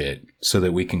manage it so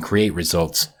that we can create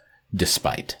results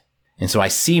despite. And so I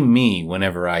see me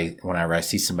whenever I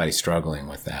see somebody struggling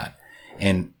with that.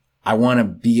 And I want to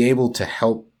be able to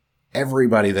help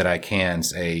everybody that I can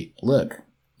say, look,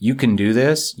 you can do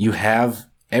this. You have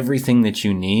everything that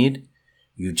you need.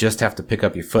 You just have to pick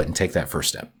up your foot and take that first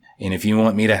step. And if you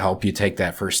want me to help you take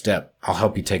that first step, I'll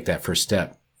help you take that first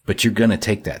step. But you're going to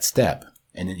take that step.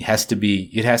 And it has to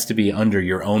be under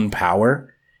your own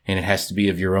power, and it has to be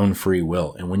of your own free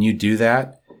will. And when you do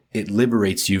that, it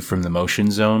liberates you from the motion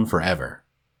zone forever,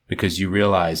 because you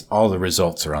realize all the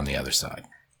results are on the other side.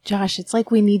 Josh, it's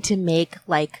like we need to make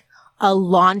like a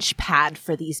launch pad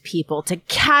for these people to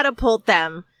catapult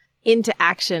them into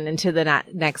action, into the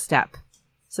next step,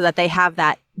 so that they have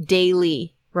that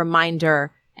daily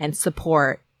reminder and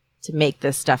support to make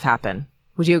this stuff happen.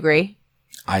 Would you agree?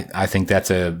 I think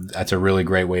that's a really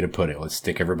great way to put it. Let's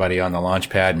stick everybody on the launch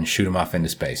pad and shoot them off into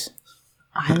space.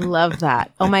 I love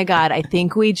that. Oh my God. I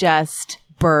think we just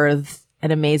birthed an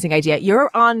amazing idea.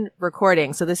 You're on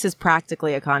recording, so this is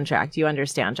practically a contract. You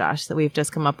understand, Josh, that we've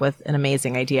just come up with an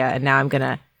amazing idea, and now I'm going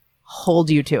to hold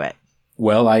you to it.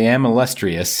 Well, I am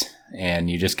illustrious, and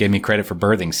you just gave me credit for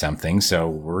birthing something, so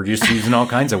we're just using all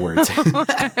kinds of words.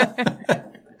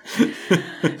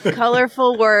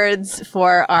 Colorful words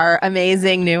for our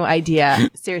amazing new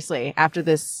idea. Seriously, after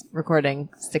this recording,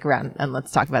 stick around and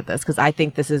let's talk about this, because I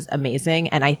think this is amazing,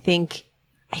 and I think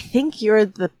you're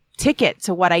the ticket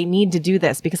to what I need to do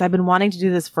this, because I've been wanting to do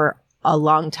this for a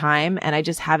long time, and I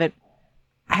just haven't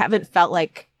felt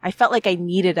like I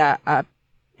needed I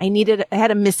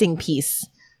had a missing piece.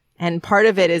 And part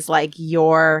of it is like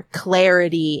your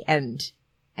clarity and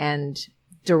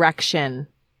direction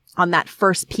on that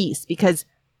first piece, because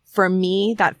for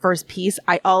me, that first piece,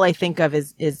 all I think of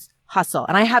is hustle.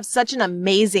 And I have such an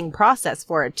amazing process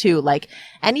for it too. Like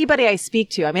anybody I speak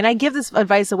to, I mean, I give this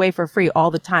advice away for free all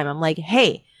the time. I'm like,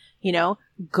 hey,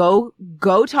 go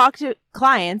talk to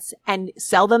clients and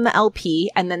sell them the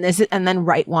LP and then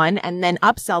write one and then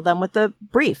upsell them with the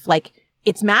brief. Like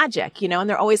it's magic, and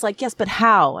they're always like, yes, but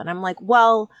how? And I'm like,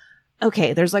 well,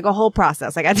 okay, there's like a whole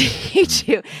process. I got to teach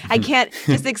you. I can't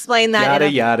just explain that.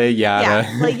 Yada, yada, yada.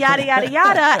 Yeah, like yada, yada,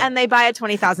 yada. And they buy a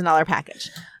 $20,000 package.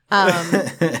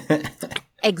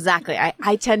 Exactly.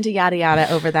 I tend to yada,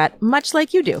 yada over that, much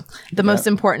like you do, the most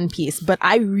important piece. But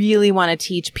I really want to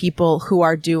teach people who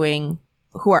are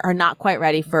not quite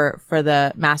ready for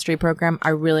the mastery program. I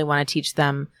really want to teach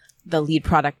them the lead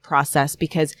product process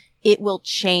because it will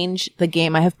change the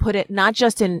game. I have put it not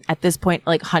just in, at this point,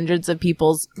 like hundreds of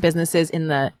people's businesses in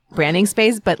the branding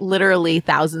space, but literally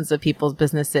thousands of people's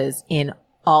businesses in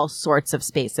all sorts of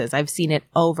spaces. I've seen it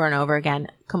over and over again,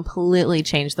 completely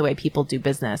change the way people do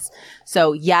business.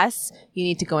 So yes, you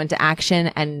need to go into action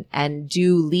and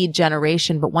do lead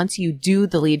generation. But once you do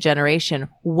the lead generation,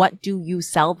 what do you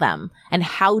sell them? And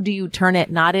how do you turn it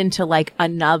not into like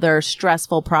another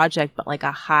stressful project, but like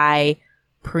a high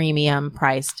premium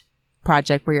priced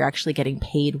project where you're actually getting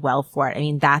paid well for it? I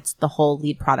mean, that's the whole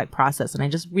lead product process. And I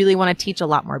just really want to teach a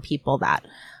lot more people that.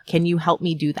 Can you help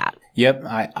me do that? Yep.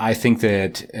 I think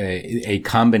that a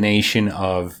combination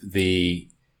of the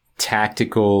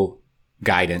tactical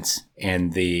guidance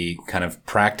and the kind of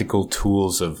practical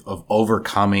tools of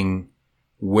overcoming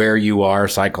where you are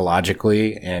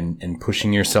psychologically and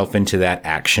pushing yourself into that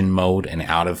action mode and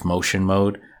out of motion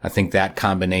mode. I think that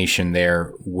combination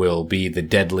there will be the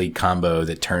deadly combo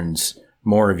that turns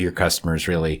more of your customers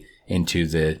really into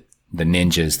the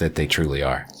ninjas that they truly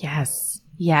are. Yes.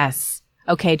 Yes.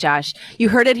 Okay, Josh, you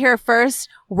heard it here first.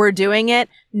 We're doing it.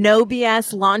 No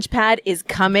BS Launchpad is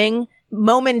coming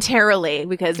momentarily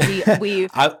because we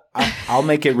I'll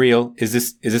make it real. Is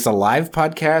this a live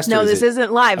podcast? No, this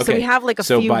isn't live. Okay. So we have like a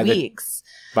few weeks.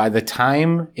 By the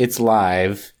time it's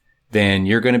live, then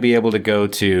you're going to be able to go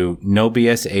to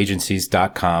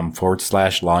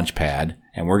nobsagencies.com/launchpad.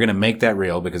 And we're going to make that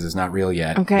real because it's not real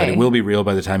yet. Okay. But it will be real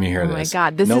by the time you hear this. Oh my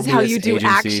God. This is how you do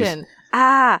action.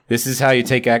 This is how you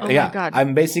take action. Oh yeah. my God.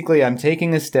 I'm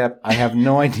taking a step. I have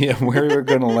no idea where we're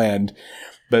going to land.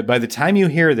 But by the time you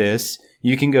hear this,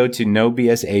 you can go to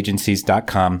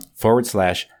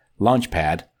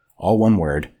nobsagencies.com/launchpad, all one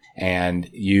word. And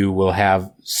you will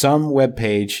have some web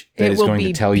page that is going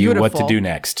to tell you what to do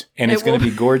next. And it's going to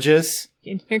be gorgeous.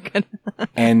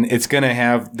 And it's going to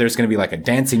have, there's going to be like a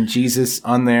dancing Jesus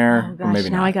on there. Oh gosh, or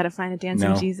maybe now not. I got to find a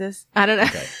dancing Jesus. I don't know.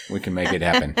 Okay, we can make it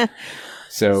happen.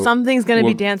 So something's going to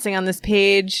be dancing on this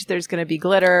page. There's going to be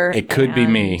glitter. It could be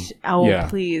me. Oh, yeah.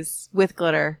 Please. With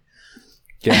glitter.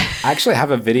 Yeah. I actually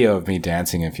have a video of me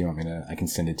dancing. If you want me to, I can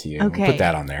send it to you. Okay. We'll put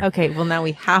that on there. Okay. Well, now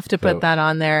we have to put that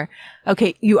on there.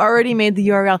 Okay. You already made the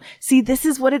URL. See, this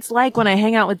is what it's like when I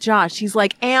hang out with Josh. He's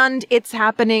like, and it's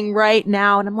happening right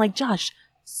now. And I'm like, Josh,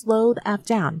 slow the F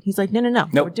down. He's like, no, Nope.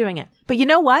 we're doing it. But you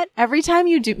know what? Every time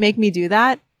you make me do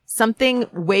that, something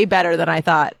way better than I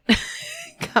thought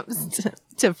comes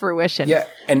to fruition. Yeah.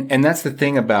 And that's the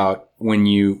thing about when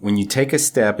you take a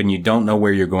step and you don't know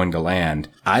where you're going to land.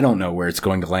 I don't know where it's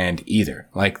going to land either.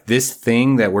 Like this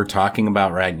thing that we're talking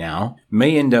about right now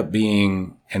may end up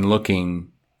being and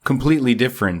looking completely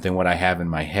different than what I have in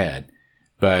my head,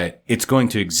 but it's going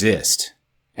to exist.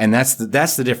 And that's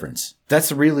the difference.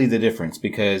 That's really the difference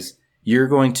because you're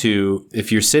going to,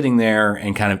 if you're sitting there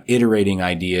and kind of iterating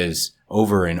ideas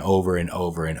over and over and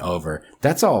over and over,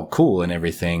 that's all cool and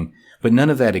everything, but none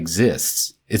of that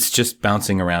exists. It's just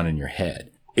bouncing around in your head.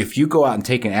 If you go out and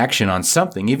take an action on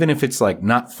something, even if it's like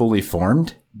not fully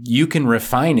formed, you can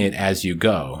refine it as you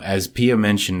go. As Pia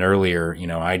mentioned earlier,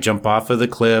 I jump off of the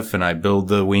cliff and I build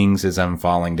the wings as I'm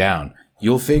falling down.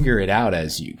 You'll figure it out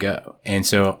as you go. And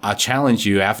so I'll challenge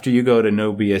you after you go to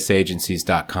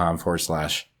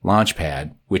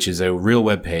nobsagencies.com/launchpad, which is a real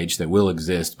web page that will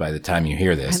exist by the time you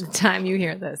hear this. By the time you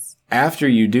hear this. After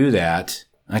you do that,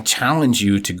 I challenge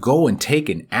you to go and take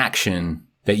an action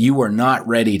that you are not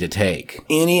ready to take.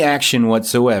 Any action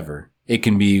whatsoever. It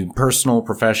can be personal,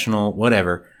 professional,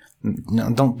 whatever.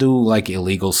 No, don't do like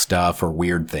illegal stuff or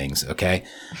weird things, okay?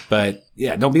 But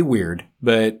yeah, don't be weird.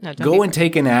 But go and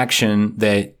take an action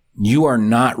that you are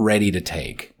not ready to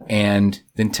take and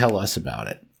then tell us about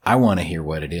it. I want to hear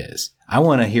what it is. I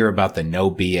want to hear about the no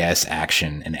BS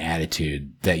action and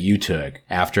attitude that you took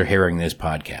after hearing this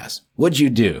podcast. What'd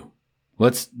you do?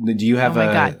 Do you have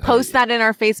post that in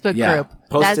our Facebook group.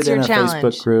 Post That's it your in our challenge.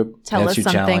 Facebook group. Tell That's us your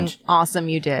something challenge. awesome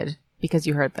you did because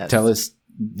you heard this. Tell us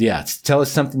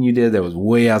something you did that was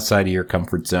way outside of your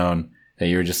comfort zone that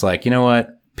you were just like, you know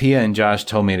what? Pia and Josh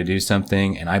told me to do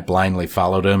something and I blindly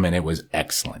followed them and it was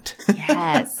excellent.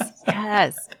 Yes.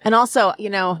 And also,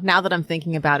 now that I'm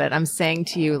thinking about it, I'm saying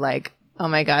to you like, oh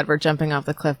my God, we're jumping off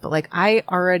the cliff. But like, I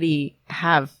already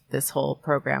have this whole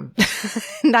program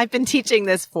and I've been teaching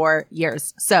this for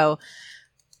years. So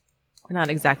We're not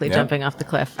exactly jumping off the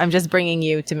cliff. I'm just bringing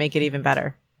you to make it even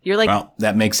better. You're like, well,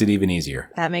 that makes it even easier.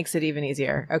 That makes it even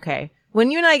easier. Okay.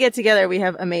 When you and I get together, we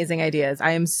have amazing ideas.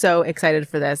 I am so excited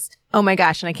for this. Oh my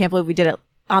gosh. And I can't believe we did it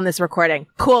on this recording.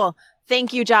 Cool.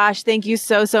 Thank you, Josh. Thank you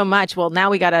so, so much. Well, now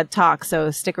we got to talk.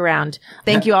 So stick around.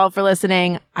 Thank you all for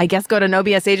listening. I guess go to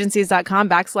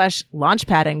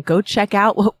nobsagencies.com/launchpad and go check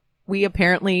out what we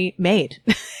apparently made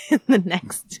in the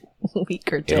next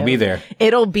week or two. It'll be there.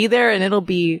 It'll be there and it'll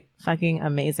be fucking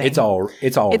amazing. It's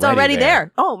already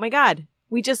there. Oh my God.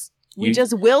 We just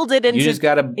willed it into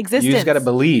existence. You just gotta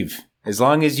believe. As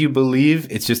long as you believe,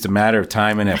 it's just a matter of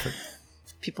time and effort.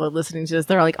 People are listening to this.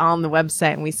 They're like on the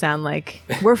website and we sound like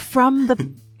we're from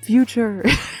the future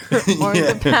or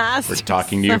the past. We're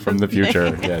talking to you from the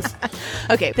future. Yes.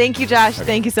 Okay. Thank you, Josh. Okay.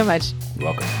 Thank you so much.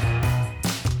 You're welcome.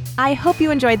 I hope you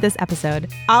enjoyed this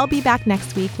episode. I'll be back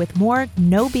next week with more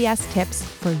no BS tips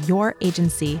for your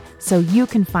agency so you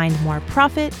can find more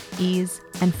profit, ease,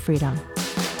 and freedom.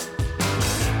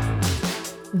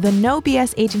 The No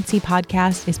BS Agency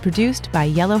podcast is produced by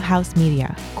Yellow House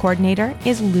Media. Coordinator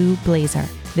is Lou Blazer.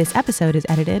 This episode is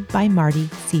edited by Marty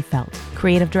Seafelt.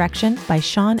 Creative direction by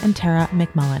Sean and Tara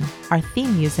McMullen. Our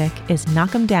theme music is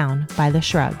Knock 'em Down by The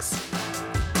Shrugs.